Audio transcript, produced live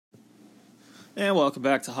And welcome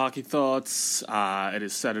back to Hockey Thoughts. It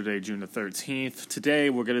is Saturday, June the 13th. Today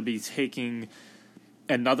we're going to be taking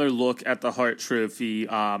another look at the Hart Trophy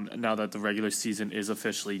now that the regular season is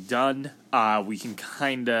officially done. We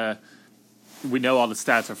know all the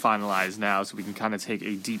stats are finalized now, so we can kind of take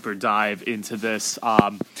a deeper dive into this.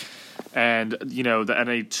 And, you know, the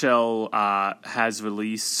NHL has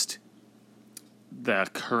released the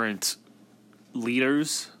current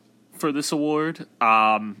leaders for this award.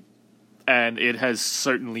 And it has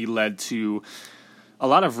certainly led to a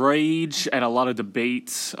lot of rage and a lot of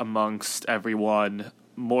debate amongst everyone,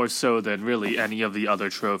 more so than really any of the other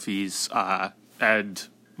trophies, and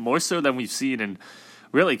more so than we've seen in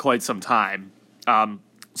really quite some time.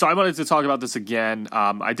 So I wanted to talk about this again.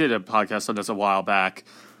 I did a podcast on this a while back,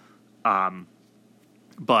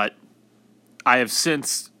 but I have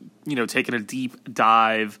since, taken a deep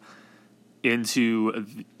dive into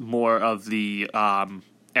more of the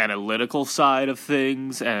analytical side of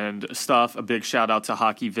things and stuff. A big shout out to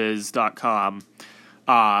hockeyviz.com,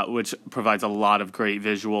 which provides a lot of great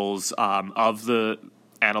visuals of the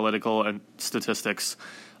analytical and statistics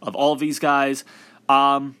of all of these guys.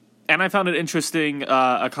 And I found it interesting,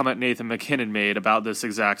 a comment Nathan McKinnon made about this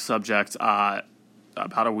exact subject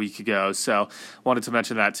about a week ago, so wanted to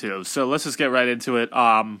mention that too. So let's just get right into it.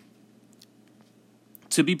 To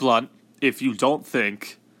be blunt, if you don't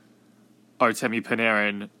think Artemi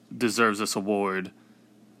Panarin deserves this award,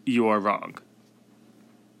 you are wrong.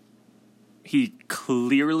 He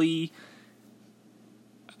clearly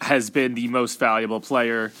has been the most valuable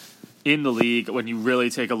player in the league when you really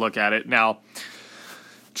take a look at it. Now,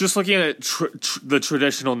 just looking at the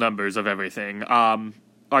traditional numbers of everything,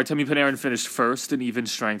 Artemi Panarin finished first in even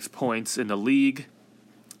strength points in the league,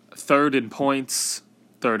 third in points,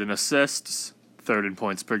 third in assists, third in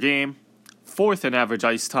points per game, fourth in average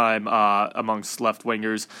ice time amongst left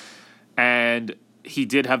wingers, and he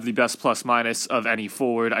did have the best plus-minus of any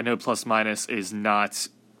forward. I know plus-minus is not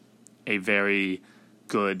a very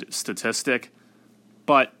good statistic,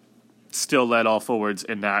 but still led all forwards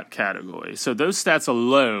in that category. So those stats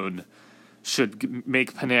alone should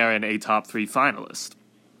make Panarin a top 3 finalist,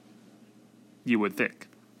 you would think.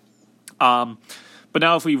 But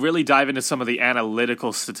now if we really dive into some of the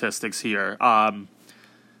analytical statistics here,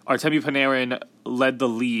 Artemi Panarin led the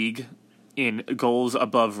league in goals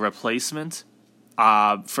above replacement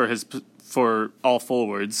for all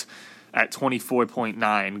forwards at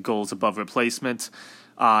 24.9 goals above replacement.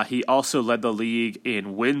 He also led the league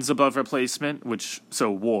in wins above replacement,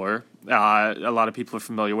 WAR. A lot of people are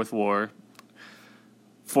familiar with WAR.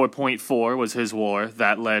 4.4 was his WAR.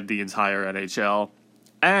 That led the entire NHL.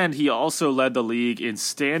 And he also led the league in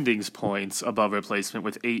standings points above replacement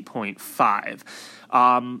with 8.5.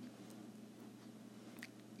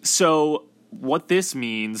 So what this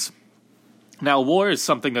means, now WAR is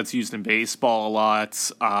something that's used in baseball a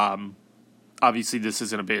lot. Obviously this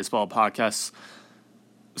isn't a baseball podcast,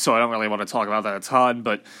 so I don't really want to talk about that a ton,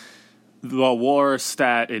 but the WAR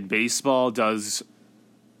stat in baseball does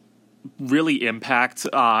really impact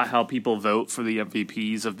how people vote for the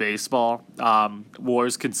MVPs of baseball. WAR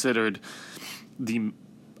is considered the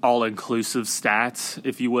all-inclusive stat,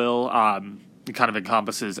 if you will. It kind of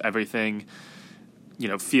encompasses everything,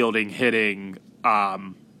 fielding, hitting,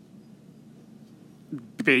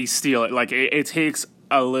 base steal. Like, it takes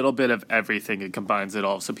a little bit of everything and combines it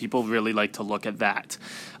all. So people really like to look at that.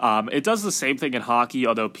 It does the same thing in hockey,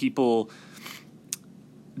 although people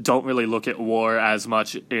don't really look at WAR as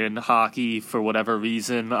much in hockey for whatever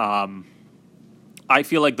reason. I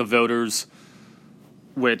feel like the voters,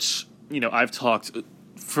 which, I've talked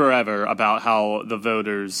forever about how the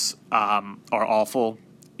voters are awful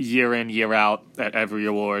year in, year out at every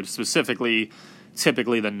award, typically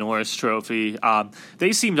the Norris Trophy.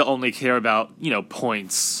 They seem to only care about,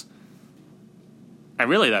 points. And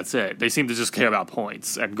really that's it. They seem to just care about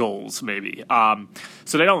points and goals, maybe.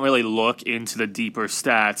 So they don't really look into the deeper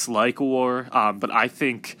stats like WAR. But I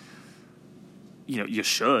think, you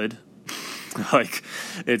should. Like,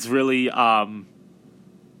 it's really...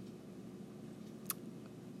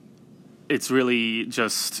 It's really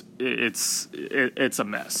just, it's a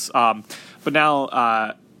mess. But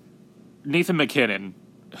now, Nathan McKinnon,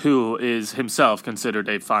 who is himself considered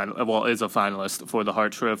is a finalist for the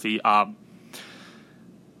Hart Trophy,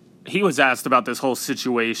 he was asked about this whole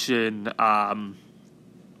situation, and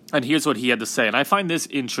here's what he had to say. And I find this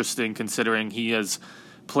interesting considering he has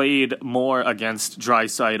played more against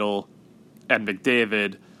Draisaitl and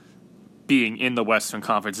McDavid being in the Western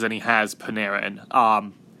Conference than he has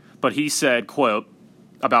Panarin. But he said, quote,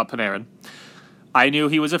 about Panarin, "I knew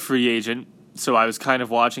he was a free agent. So I was kind of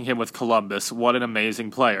watching him with Columbus. What an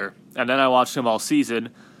amazing player. And then I watched him all season,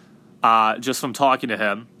 just from talking to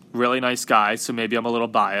him. Really nice guy, so maybe I'm a little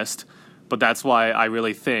biased. But that's why I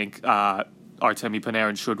really think Artemi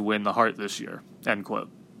Panarin should win the Hart this year, end quote.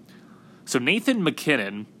 So Nathan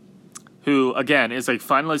MacKinnon, who, again, is a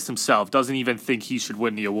finalist himself, doesn't even think he should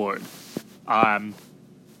win the award. And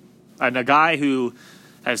a guy who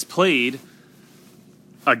has played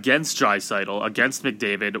against Draisaitl, against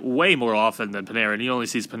McDavid, way more often than Panarin. He only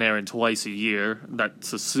sees Panarin twice a year.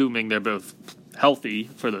 That's assuming they're both healthy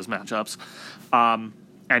for those matchups.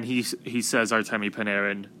 And he says Artemi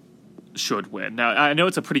Panarin should win. Now, I know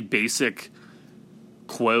it's a pretty basic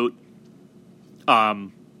quote.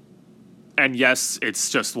 And yes, it's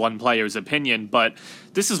just one player's opinion, but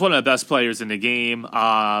this is one of the best players in the game.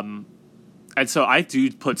 And so I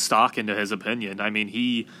do put stock into his opinion. I mean,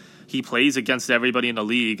 he plays against everybody in the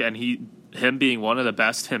league, and him being one of the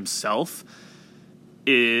best himself,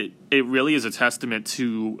 it really is a testament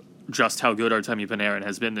to just how good Artemi Panarin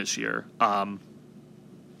has been this year.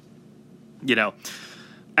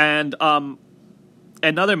 And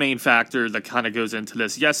another main factor that kind of goes into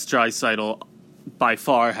this, yes, Draisaitl by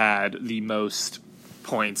far had the most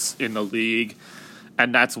points in the league,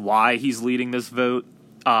 and that's why he's leading this vote.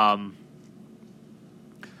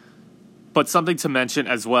 But something to mention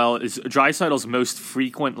as well is Draisaitl's most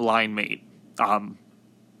frequent line mate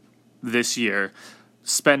this year,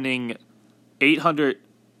 spending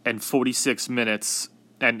 846 minutes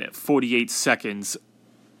and 48 seconds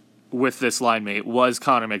with this line mate, was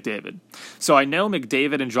Connor McDavid. So I know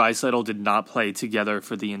McDavid and Draisaitl did not play together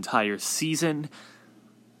for the entire season.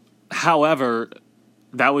 However,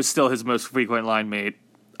 that was still his most frequent line mate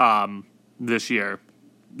this year,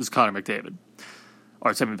 was Connor McDavid.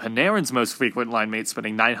 Artemi Panarin's most frequent line mate,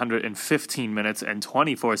 spending 915 minutes and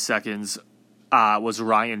 24 seconds, was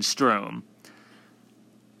Ryan Strome.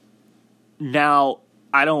 Now,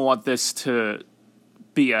 I don't want this to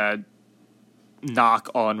be a knock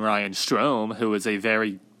on Ryan Strome, who is a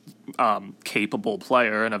very capable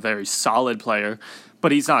player and a very solid player,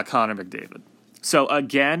 but he's not Connor McDavid. So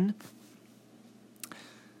again,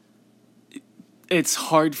 it's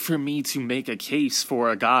hard for me to make a case for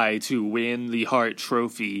a guy to win the Hart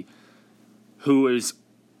Trophy who is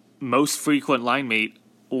most frequent line mate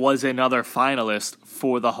was another finalist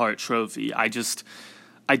for the Hart Trophy. I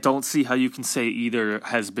don't see how you can say either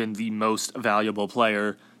has been the most valuable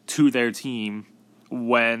player to their team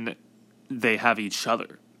when they have each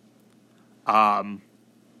other.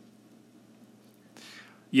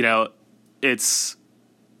 It's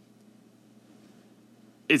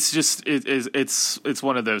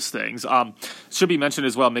one of those things. Should be mentioned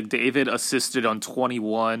as well, McDavid assisted on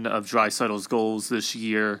 21 of Draisaitl's goals this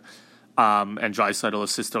year, and Draisaitl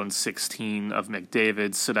assisted on 16 of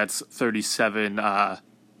McDavid's, so that's 37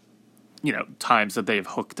 times that they've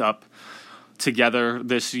hooked up together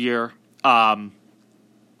this year.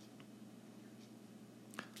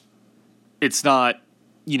 It's not,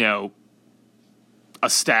 a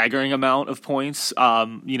staggering amount of points.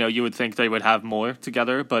 You would think they would have more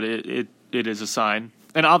together, but it is a sign.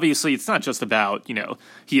 And obviously, it's not just about,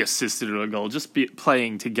 he assisted a goal. Just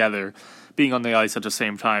playing together, being on the ice at the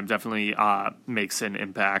same time definitely makes an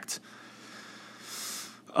impact.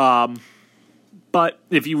 But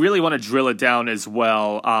if you really want to drill it down as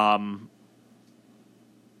well,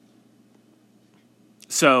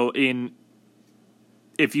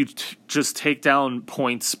 if you just take down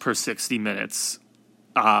points per 60 minutes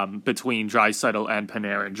between Draisaitl and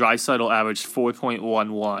Panarin, Draisaitl averaged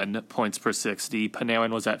 4.11 points per 60.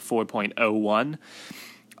 Panarin was at 4.01.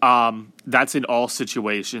 That's in all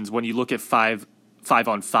situations. When you look at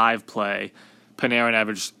 5-on-5 play, Panarin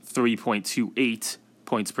averaged 3.28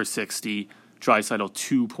 points per 60. Draisaitl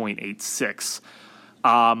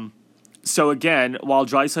 2.86. So again, while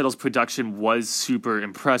Draisaitl's production was super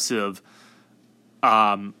impressive,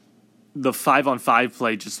 the 5-on-5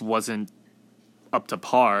 play just wasn't up to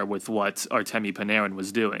par with what Artemi Panarin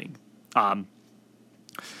was doing.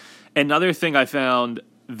 Another thing I found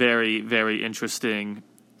very, very interesting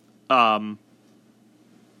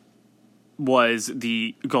was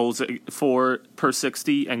the goals for per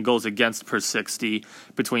 60 and goals against per 60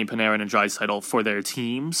 between Panarin and Draisaitl for their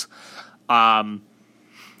teams.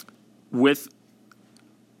 We'll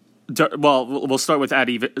start with at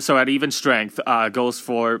even strength, goals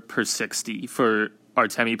for per 60 for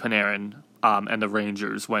Artemi Panarin and the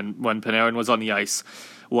Rangers when Panarin was on the ice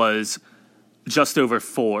was just over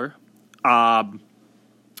 4.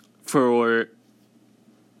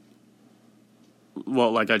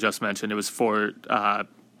 Like I just mentioned, it was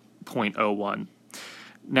 4.01.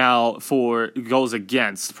 Now, for goals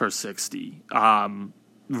against per 60,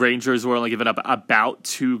 Rangers were only giving up about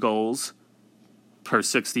 2 goals per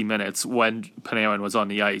 60 minutes when Panarin was on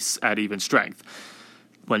the ice at even strength.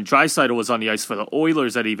 When Draisaitl was on the ice for the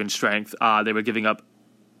Oilers at even strength, they were giving up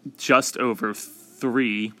just over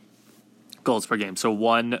 3 goals per game, so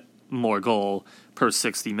 1 more goal per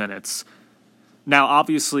 60 minutes. Now,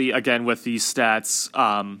 obviously, again, with these stats,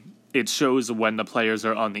 it shows when the players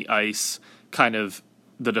are on the ice, kind of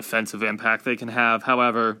the defensive impact they can have.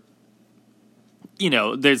 However,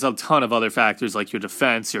 there's a ton of other factors like your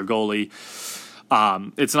defense, your goalie.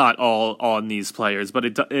 It's not all on these players, but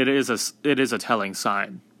it is a telling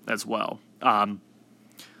sign as well.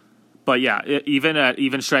 But yeah, even at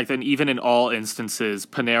even strength and even in all instances,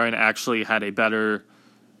 Panarin actually had a better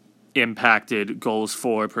impacted goals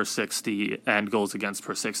for per 60 and goals against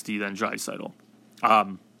per 60 than Draisaitl.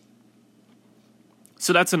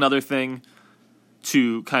 So that's another thing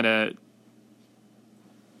to kind of,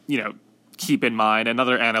 keep in mind,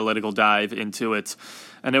 another analytical dive into it.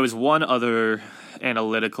 And there was one other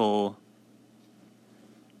analytical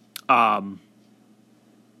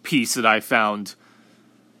piece that I found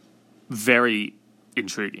very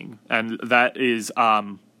intriguing, and that is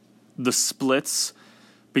the splits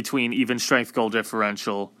between even strength goal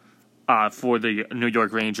differential for the New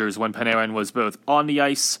York Rangers when Panarin was both on the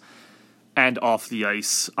ice and off the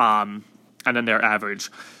ice, and then their average.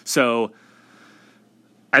 So,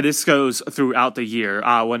 and this goes throughout the year.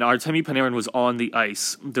 When Artemi Panarin was on the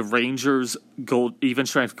ice, the Rangers' even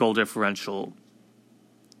strength goal differential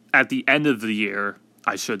at the end of the year,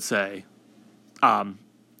 I should say,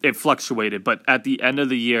 it fluctuated, but at the end of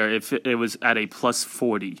the year, it was at a plus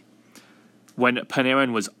 40. When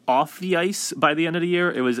Panarin was off the ice by the end of the year,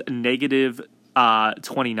 it was negative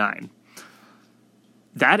 29.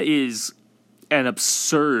 That is an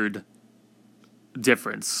absurd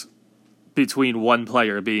difference between one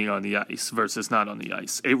player being on the ice versus not on the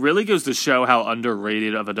ice. It really goes to show how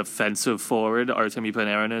underrated of a defensive forward Artemi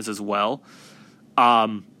Panarin is as well.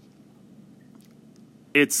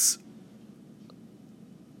 It's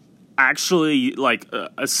actually like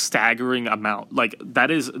a staggering amount. Like that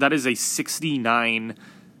is a 69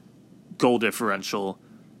 goal differential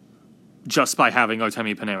just by having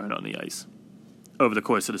Artemi Panarin on the ice over the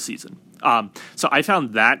course of the season. So I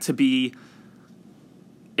found that to be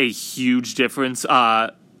a huge difference.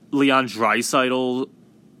 Leon Draisaitl,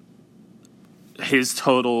 his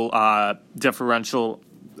total differential,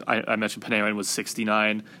 I mentioned Panarin was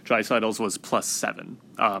 69. Draisaitl's was plus 7,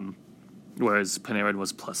 whereas Panarin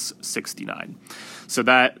was plus 69. So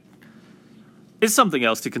that is something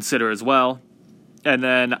else to consider as well. And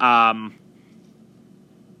then,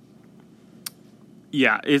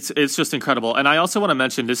 yeah, it's just incredible. And I also want to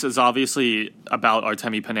mention, this is obviously about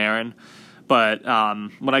Artemi Panarin, but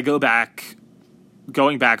when I going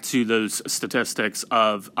back to those statistics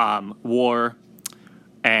of WAR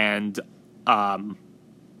and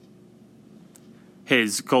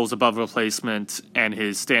his goals above replacement and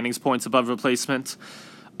his standings points above replacement,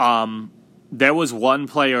 there was one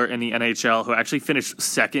player in the NHL who actually finished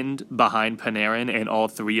second behind Panarin in all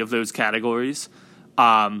 3 of those categories.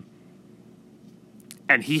 And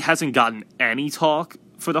he hasn't gotten any talk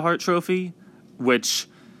for the Hart Trophy, which,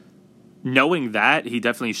 knowing that, he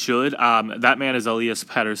definitely should. That man is Elias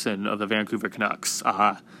Pettersson of the Vancouver Canucks.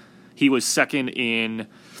 He was second in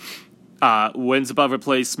wins above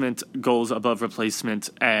replacement, goals above replacement,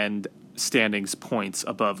 and standings points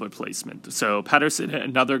above replacement. So Pettersson,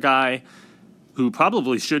 another guy who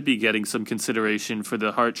probably should be getting some consideration for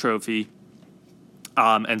the Hart Trophy,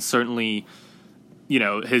 and certainly,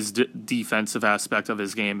 his defensive aspect of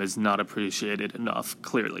his game is not appreciated enough,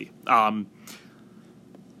 clearly.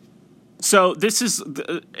 So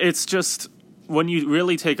it's just, when you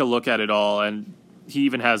really take a look at it all, and he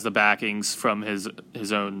even has the backings from his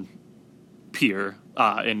own peer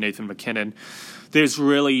in Nathan MacKinnon, there's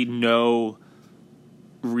really no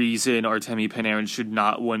reason Artemi Panarin should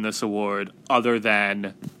not win this award other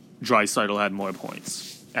than Draisaitl had more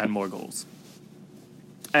points and more goals.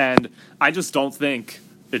 And I just don't think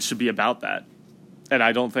it should be about that. And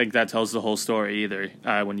I don't think that tells the whole story either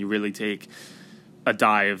when you really take a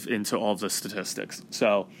dive into all of the statistics.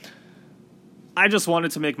 So I just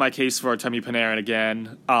wanted to make my case for Artemi Panarin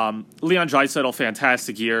again. Leon Draisaitl,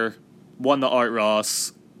 fantastic year. Won the Art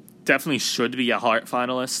Ross. Definitely should be a Hart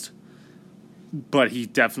finalist. But he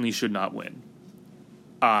definitely should not win.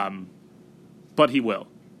 But he will.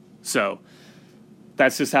 So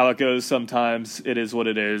that's just how it goes sometimes. It is what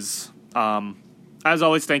it is. As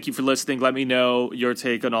always, thank you for listening. Let me know your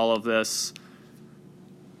take on all of this.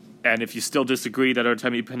 And if you still disagree that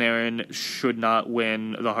Artemi Panarin should not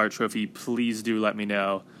win the Hart Trophy, please do let me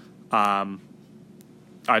know.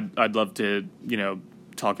 I'd love to,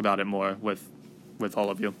 talk about it more with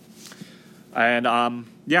all of you. And,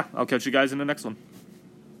 I'll catch you guys in the next one.